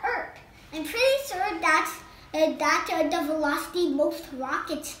of the Earth. I'm pretty sure that's the velocity most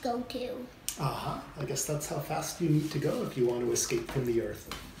rockets go to. I guess that's how fast you need to go if you want to escape from the Earth.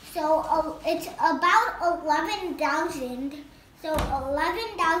 So it's about 11,000. So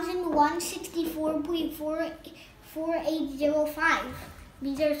 11,164.4805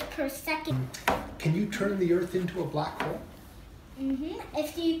 meters per second. Can you turn the Earth into a black hole?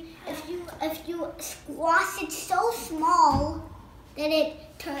 If you squash it so small that it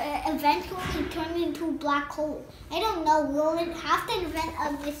eventually turns into a black hole. I don't know. We'll have to invent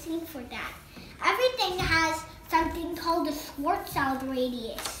a machine for that. Everything has something called the Schwarzschild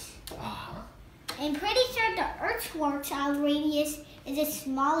radius. I'm pretty sure the Earth's Schwarzschild radius is as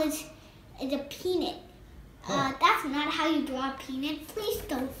small as a peanut. That's not how you draw a peanut. Please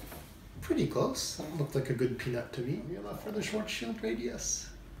don't. Pretty close. That looked like a good peanut to me. You know, for the Schwarzschild radius.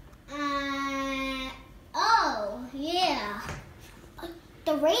 Oh, yeah.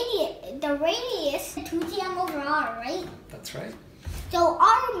 The radius 2gm over r, right? That's right. So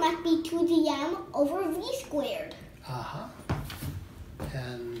r must be 2gm over v squared.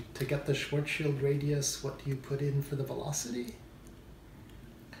 And to get the Schwarzschild radius, what do you put in for the velocity?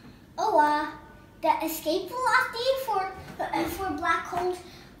 The escape velocity for black holes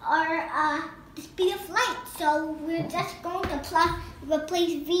are the speed of light. So we're just going to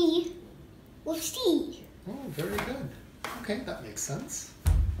replace v with c. Oh, very good. Okay, that makes sense.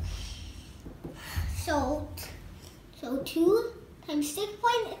 So 2 times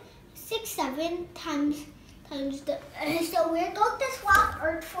 6.67 times the. So we're going to swap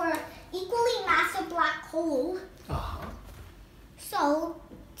Earth for an equally massive black hole. So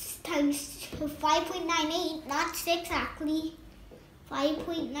times 5.98, not 6 exactly.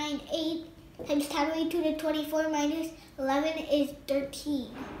 5.98 times 10 raised to the 24 minus 11 is 13.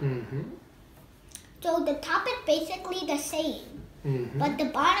 So the top is basically the same, but the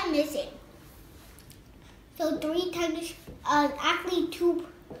bottom isn't. So 3 times, actually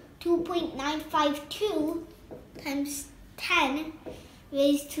 2.952 times 10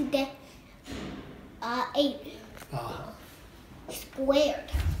 raised to the 8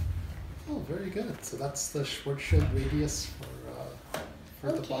 squared. Oh, very good. So that's the Schwarzschild radius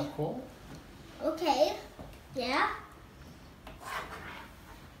for the black hole. Okay, yeah.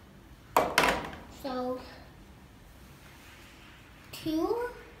 So 2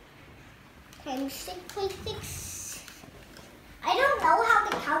 times 6.6. I don't know how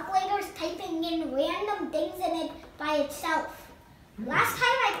the calculator is typing in random things in it by itself. Last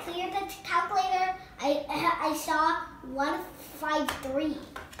time I cleared the calculator, I saw 153.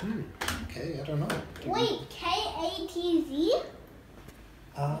 Okay, I don't know. Wait, K-A-T-Z?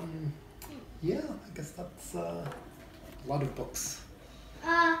 Yeah, I guess that's a lot of books.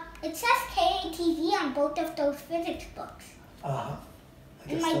 It says K-A-T-Z on both of those physics books. I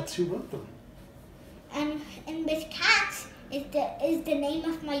guess that's who wrote them. And Miss Katz is the name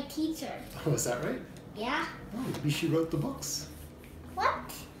of my teacher. Oh, is that right? Yeah. Oh, maybe she wrote the books.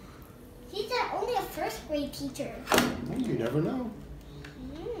 What? She's only a first grade teacher. Well, you never know.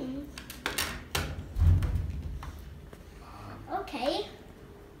 Okay.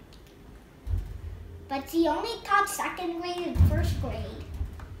 But she only taught second grade and first grade.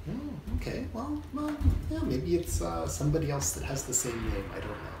 Okay. Well, yeah, maybe it's somebody else that has the same name. I don't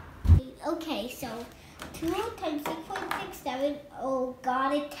know. Okay, so 2 times 6.67. Oh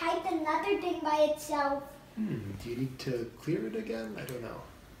God, it typed another thing by itself. Do you need to clear it again? I don't know.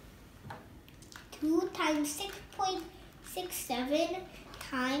 2 times 6.67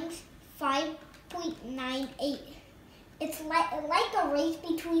 times 5.98. It's like a race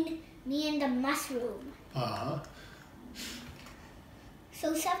between me and the mushroom.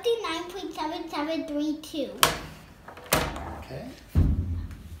 So 79.7732. Okay.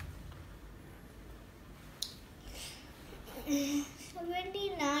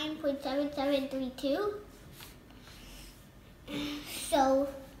 79.7732. So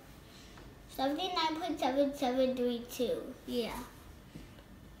 79.7732. Yeah.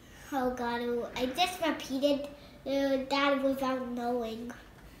 Oh God, I just repeated that without knowing.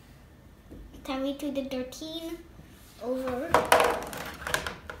 10 raised to the 13 over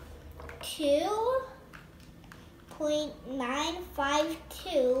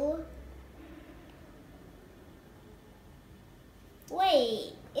 2.952.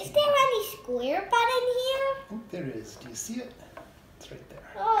 Wait, is there any square button here? Oh, there is. Do you see it? It's right there.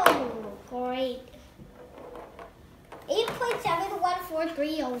 Oh, great.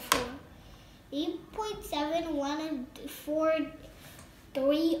 8.714304.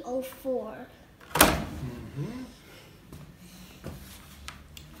 8.714304.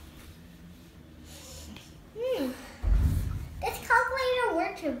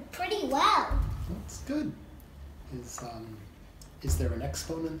 pretty well. That's good. Is there an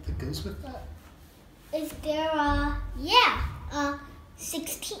exponent that goes with that? Is there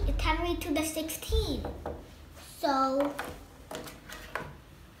 16, 10 raised to the 16. So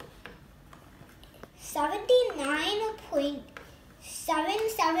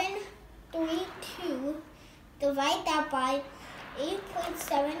 79.7732, divide that by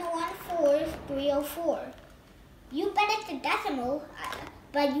 8.714304. You bet it's a decimal,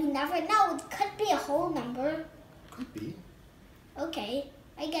 but you never know. It could be a whole number. Could be. Okay,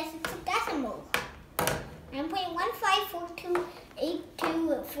 I guess it's a decimal.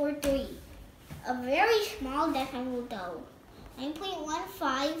 9.15428243. A very small decimal though.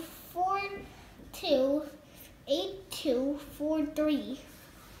 9.15428243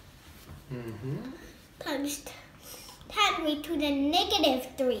 times 10 raised to the negative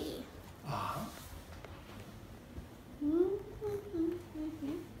 3. Uh-huh.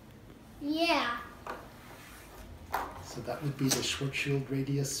 Yeah. So that would be the Schwarzschild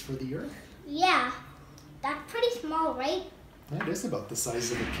radius for the Earth? Yeah. That's pretty small, right? That is about the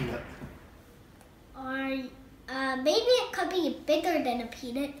size of a peanut. Or maybe it could be bigger than a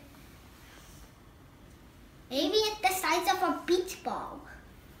peanut. Maybe it's the size of a beach ball.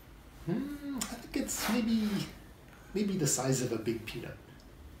 I think it's maybe the size of a big peanut.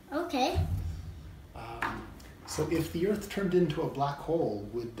 Okay. So if the Earth turned into a black hole,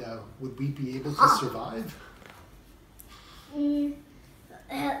 would we be able to survive?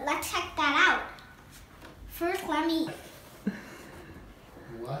 Let's check that out. First, let me...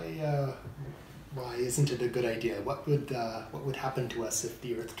 Why isn't it a good idea? What would happen to us if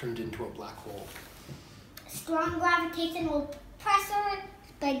the Earth turned into a black hole? Strong gravitational pressure,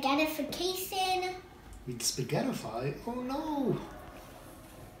 spaghettification. We'd spaghettify? Oh no!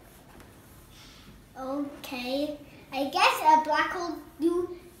 Okay, I guess a black hole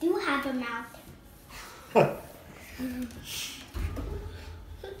do have a mouth.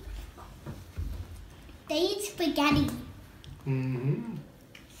 They eat spaghetti.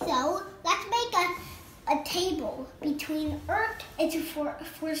 So let's make a table between Earth, its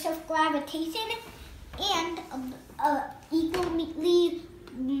force of gravitation, and a equally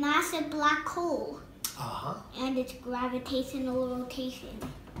massive black hole. And its gravitational rotation.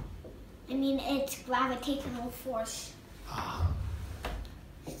 I mean, its gravitational force.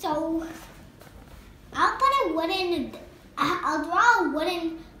 So I'll draw a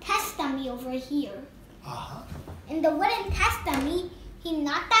wooden test dummy over here. And the wooden test dummy, he's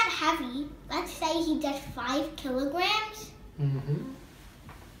not that heavy. Let's say he's just 5 kilograms.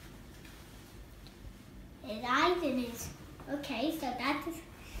 His eyes and his... Okay,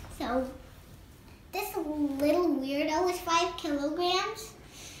 so this little weirdo is 5 kilograms.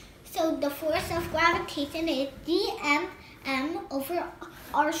 So the force of gravitation is Gmm over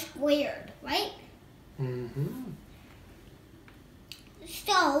r squared, right?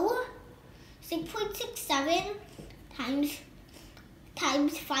 So 6.67 times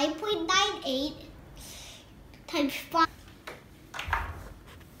 5.98 times 5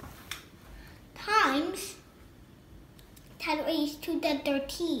 times 10 raised to the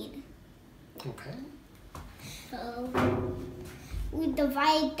 13. Okay. So we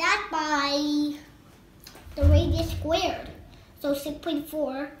divide that by the radius squared. So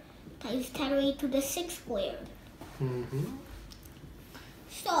 6.4 times 10 raised to the 6 squared.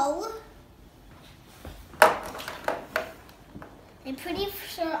 So I'm pretty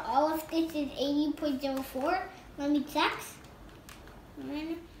sure all of this is 80.04. Let me check.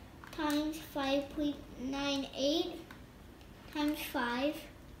 1 times 5.98 times 5.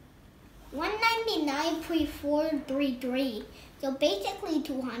 199.433. So basically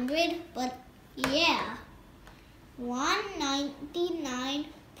 200, but yeah.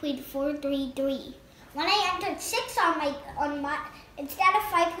 199.433. When I entered 6 on my instead of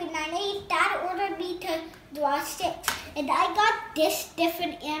 5.98, that ordered me to draw 6, and I got this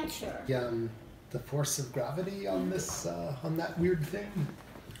different answer. The force of gravity on this on that weird thing.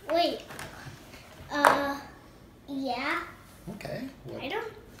 Wait. Yeah. Okay. What?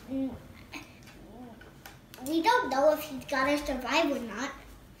 We don't know if he's gonna survive or not.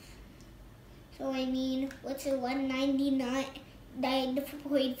 So I mean, what's a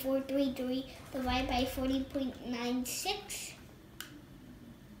 199.433 divided by 40.96?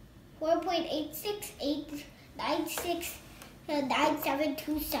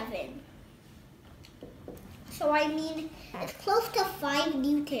 4.868969727. So I mean, it's close to 5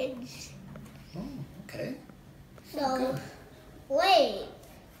 newtons. Oh, okay. So, wait,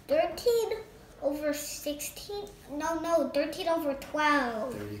 13 over 16? No, 13 over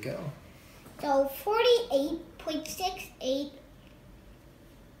 12. There you go. So 48.68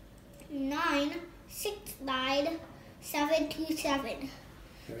 969,727.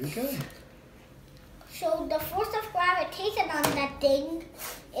 Very good. So the force of gravitation on that thing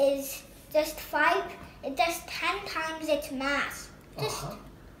is just 10 times its mass.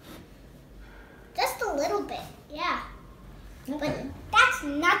 Just a little bit, yeah. Okay. But that's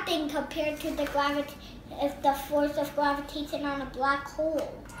nothing compared to the force of gravitation on a black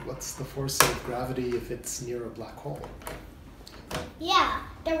hole. What's the force of gravity if it's near a black hole? Yeah,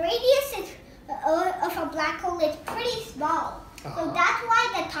 the radius of a black hole is pretty small. So that's why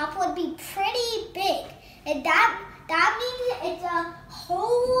the top would be pretty big. And that means it's a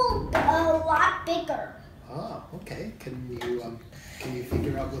whole lot bigger. Ah, okay. Can you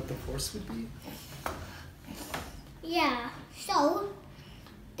figure out what the force would be? Yeah. So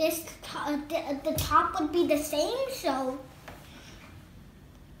the top would be the same. So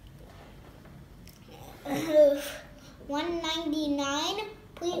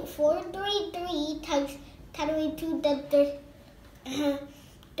 199.433 times 10 to the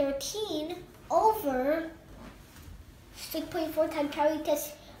 13 over 6.4 times 10 to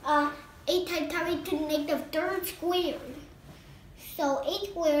 8 times 10 to the negative third squared. So 8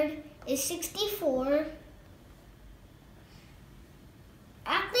 squared is 64.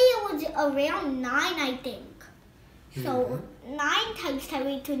 Actually, it was around 9, I think. So 9 times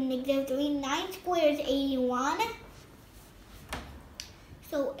 10 to the negative 3. 9 squared is 81.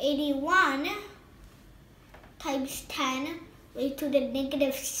 So 81 times 10 raised to the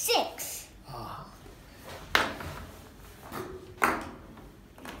negative 6.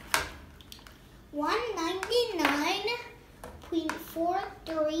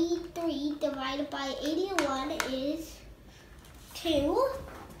 199.433 divided by 81 is 2,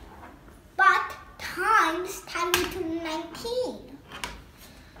 but times 10 to the 19.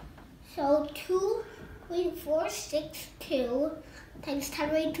 So 2.462 times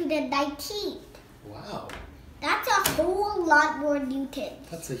 10 to the 19. Wow. That's a whole lot more newtons.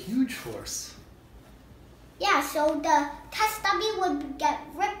 That's a huge force. Yeah, so the test dummy would get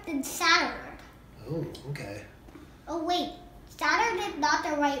ripped and shattered. Oh, okay. Oh wait, shattered is not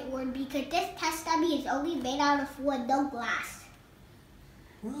the right word because this test dummy is only made out of wood, no glass.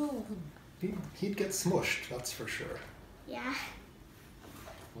 Well, he'd get smushed, that's for sure. Yeah.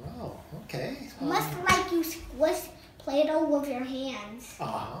 Wow, okay. Must like you squish Play-Doh with your hands.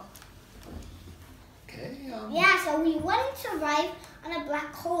 Okay. Yeah, so we wouldn't survive on a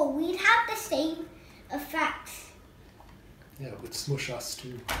black hole. We'd have the same effects. Yeah, it would smush us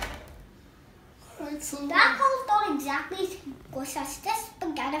too. Alright, so... Black holes don't exactly squish us, just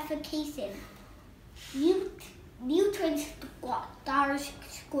spaghettification. Neutron stars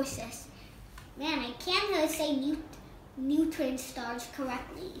squish us. Man, I can't really say neutron stars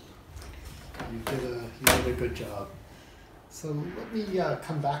correctly. You did a good job. So let me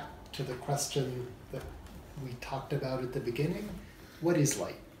come back to the question that we talked about at the beginning. What is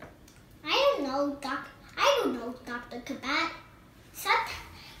light? I don't know, Dr. Kabat.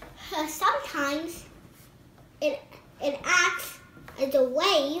 Sometimes it acts as a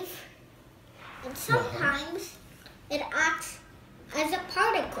wave, and sometimes it acts as a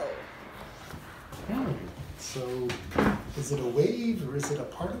particle. So is it a wave or is it a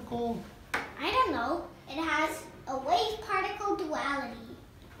particle? I don't know. It has a wave-particle duality.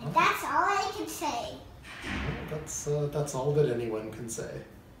 And that's all I can say. That's all that anyone can say.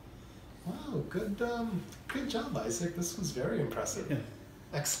 Wow, good job, Isaac. This was very impressive. Yeah.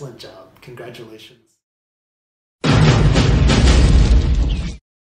 Excellent job. Congratulations.